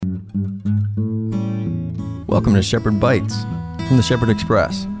Welcome to Shepherd Bites from the Shepherd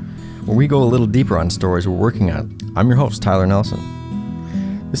Express, where we go a little deeper on stories we're working on. I'm your host, Tyler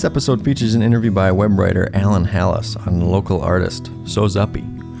Nelson. This episode features an interview by web writer Alan Hallis on the local artist So Zuppy,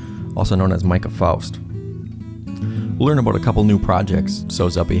 also known as Micah Faust. We'll learn about a couple new projects So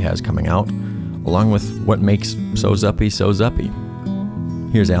Zuppy has coming out, along with what makes So Zuppy So Zuppy.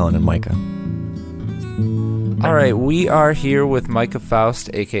 Here's Alan and Micah. All right, we are here with Micah Faust,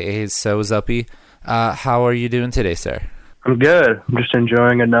 aka So Zuppy. How are you doing today, sir? I'm good. I'm just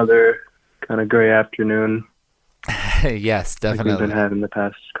enjoying another kind of gray afternoon. Yes, definitely. Like we've been having the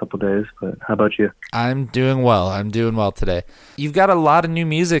past couple days, but how about you? I'm doing well. I'm doing well today. You've got a lot of new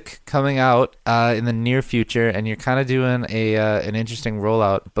music coming out in the near future, and you're kind of doing an interesting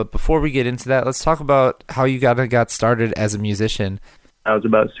rollout. But before we get into that, let's talk about how you got started as a musician. I was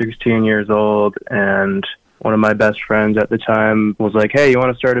about 16 years old, and one of my best friends at the time was like, hey, you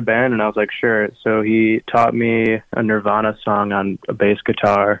want to start a band? And I was like, sure. So he taught me a Nirvana song on a bass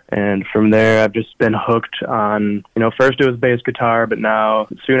guitar. And from there, I've just been hooked on, first it was bass guitar, but now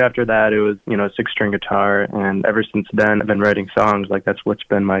soon after that, it was, six-string guitar. And ever since then, I've been writing songs. Like that's what's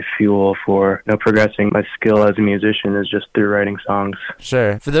been my fuel for, progressing my skill as a musician is just through writing songs.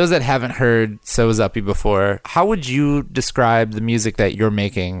 Sure. For those that haven't heard So Zuppy before, how would you describe the music that you're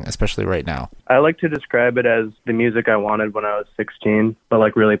making, especially right now? I like to describe it as the music I wanted when I was 16, but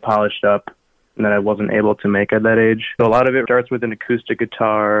like really polished up and that I wasn't able to make at that age. So a lot of it starts with an acoustic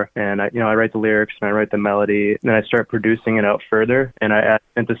guitar, and I write the lyrics and I write the melody, and then I start producing it out further, and I add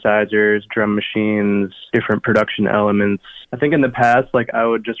synthesizers, drum machines, different production elements. I think in the past, I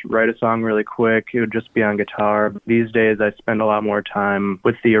would just write a song really quick. It would just be on guitar. These days, I spend a lot more time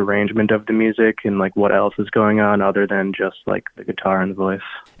with the arrangement of the music and what else is going on other than just the guitar and the voice.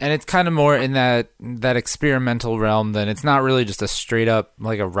 And it's kind of more in that experimental realm than it's not really just a straight up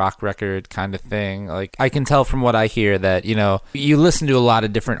a rock record kind of thing. I can tell from what I hear that, you listen to a lot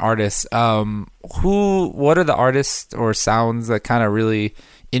of different artists. What are the artists or sounds that kind of really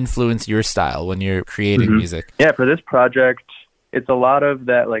influence your style when you're creating music? Yeah, for this project, it's a lot of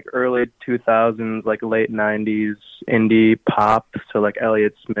that early 2000s, late 90s indie pop. So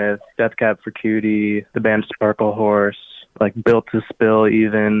Elliott Smith, Death Cab for Cutie, the band Sparkle Horse, Built to Spill,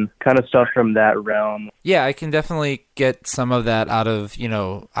 even kind of stuff from that realm. Yeah, I can definitely get some of that out of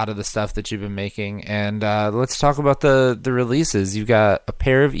the stuff that you've been making. And let's talk about the releases. You've got a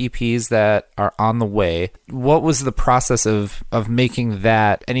pair of EPs that are on the way. What was the process of making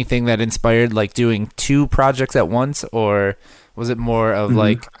that? Anything that inspired doing two projects at once, or was it more of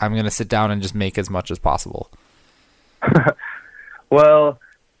I'm going to sit down and just make as much as possible? Well,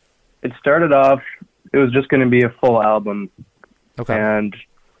 it started off, it was just going to be a full album. Okay. And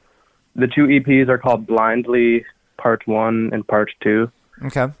the two EPs are called Blindly Part 1 and Part 2.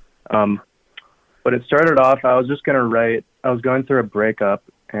 Okay. But it started off, I was going through a breakup,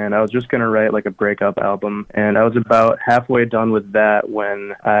 and I was just going to write a breakup album. And I was about halfway done with that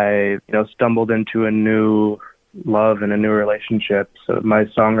when I, stumbled into a new love and a new relationship. So my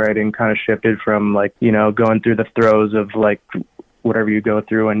songwriting kind of shifted from going through the throes of whatever you go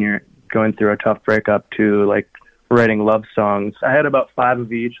through when you're going through a tough breakup to writing love songs. I had about 5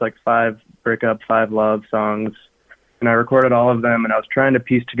 of each, 5 breakup, 5 love songs, and I recorded all of them, and I was trying to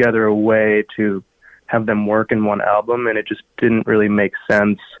piece together a way to have them work in one album, and it just didn't really make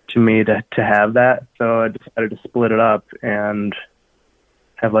sense to me to have that. So I decided to split it up and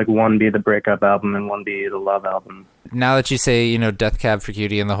have one be the breakup album and one be the love album. Now that you say, Death Cab for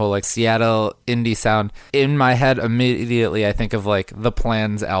Cutie and the whole Seattle indie sound, in my head immediately I think of The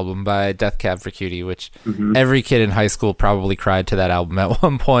Plans album by Death Cab for Cutie, which every kid in high school probably cried to that album at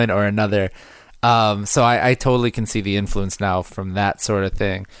one point or another. So I totally can see the influence now from that sort of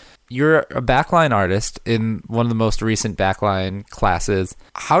thing. You're a backline artist in one of the most recent backline classes.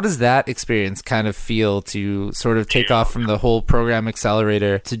 How does that experience kind of feel to sort of take off from the whole program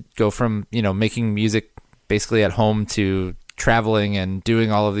accelerator to go from, making music basically at home to traveling and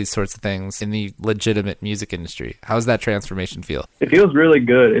doing all of these sorts of things in the legitimate music industry? How does that transformation feel? It feels really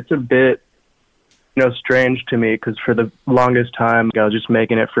good. It's a bit strange to me because for the longest time I was just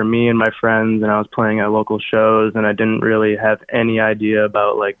making it for me and my friends, and I was playing at local shows, and I didn't really have any idea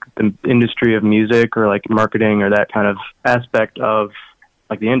about the industry of music or marketing or that kind of aspect of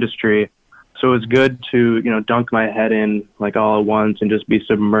the industry. So it was good to dunk my head in all at once and just be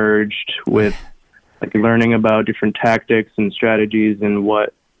submerged with learning about different tactics and strategies and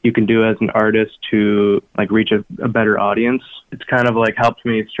what you can do as an artist to reach a better audience. It's kind of helped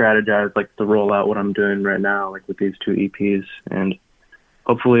me strategize the rollout what I'm doing right now with these two EPs, and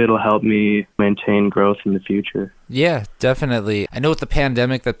hopefully it'll help me maintain growth in the future. Yeah, definitely. I know with the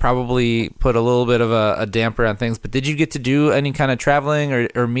pandemic that probably put a little bit of a damper on things, but did you get to do any kind of traveling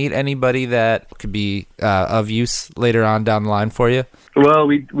or meet anybody that could be of use later on down the line for you? Well,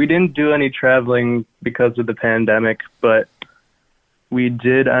 we didn't do any traveling because of the pandemic, but we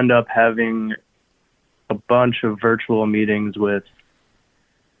did end up having a bunch of virtual meetings with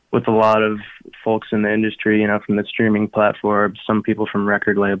a lot of folks in the industry, from the streaming platforms, some people from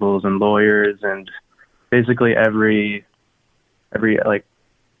record labels and lawyers, and basically every like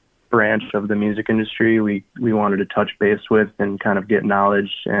branch of the music industry we wanted to touch base with and kind of get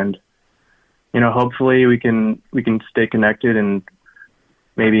knowledge, and hopefully we can stay connected and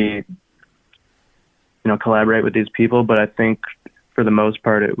maybe collaborate with these people. But I think for the most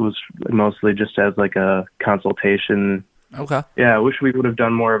part it was mostly just as like a consultation. Okay. Yeah, I wish we would have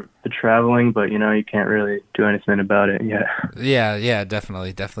done more of the traveling, but you can't really do anything about it yet. Yeah,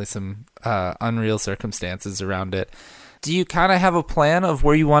 definitely some unreal circumstances around it. Do you kind of have a plan of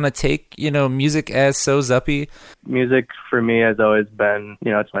where you want to take, music as So Zuppy? Music for me has always been,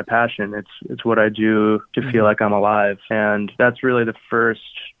 it's my passion. It's what I do to feel like I'm alive, and that's really the first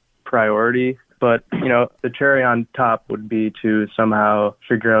priority. But, the cherry on top would be to somehow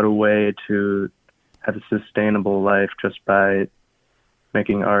figure out a way to have a sustainable life just by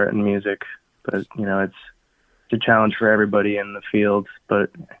making art and music. But, it's a challenge for everybody in the field, but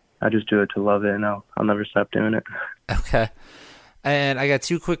I just do it to love it, and I'll never stop doing it. Okay. And I got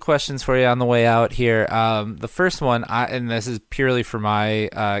two quick questions for you on the way out here. The first one, and this is purely for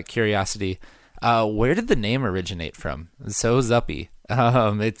my curiosity, where did the name originate from? So Zuppy.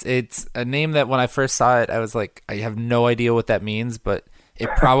 It's a name that when I first saw it, I was like, I have no idea what that means, but it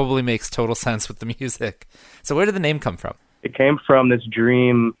probably makes total sense with the music. So where did the name come from? It came from this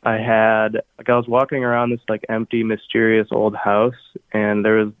dream I had. I was walking around this empty, mysterious old house, and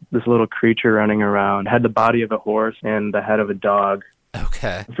there was this little creature running around. It had the body of a horse and the head of a dog.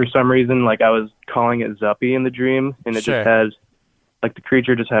 Okay. For some reason, I was calling it Zuppy in the dream, and it just had, the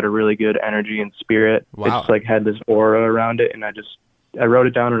creature just had a really good energy and spirit. Wow. It just had this aura around it, and I wrote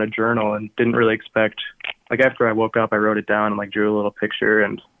it down in a journal and didn't really expect, after I woke up, I wrote it down and drew a little picture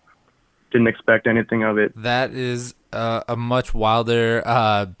and didn't expect anything of it. That is a much wilder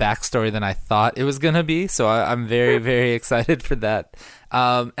backstory than I thought it was going to be. So I'm very, very excited for that.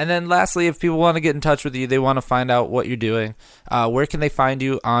 And then lastly, if people want to get in touch with you, they want to find out what you're doing, where can they find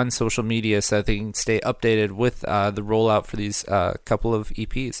you on social media so that they can stay updated with the rollout for these couple of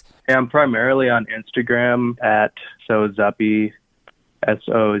EPs? Yeah, I'm primarily on Instagram at So Zuppy,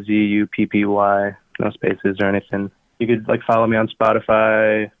 SOZUPPY, no spaces or anything. You could follow me on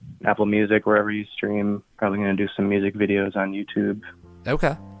Spotify, Apple Music, wherever you stream. Probably going to do some music videos on YouTube.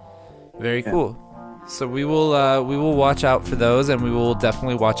 Okay. Very cool. So we will watch out for those, and we will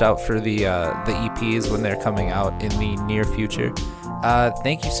definitely watch out for the EPs when they're coming out in the near future.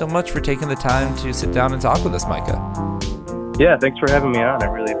 Thank you so much for taking the time to sit down and talk with us, Micah. Yeah, thanks for having me on. I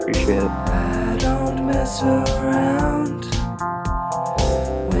really appreciate it. I don't mess around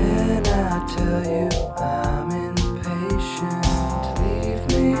when I tell you I'm impatient. Leave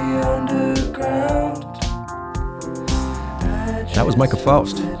me underground. That was Micah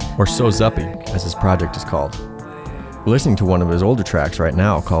Faust, or So Zuppy, as his project is called. We're listening to one of his older tracks right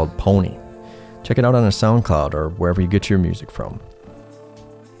now called Pony. Check it out on his SoundCloud or wherever you get your music from.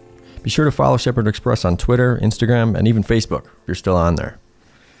 Be sure to follow Shepherd Express on Twitter, Instagram, and even Facebook if you're still on there.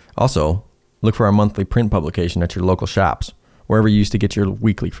 Also, look for our monthly print publication at your local shops, wherever you used to get your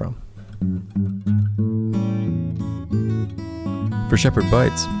weekly from. For Shepherd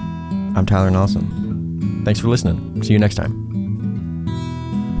Bites, I'm Tyler Nelson. Thanks for listening. See you next time.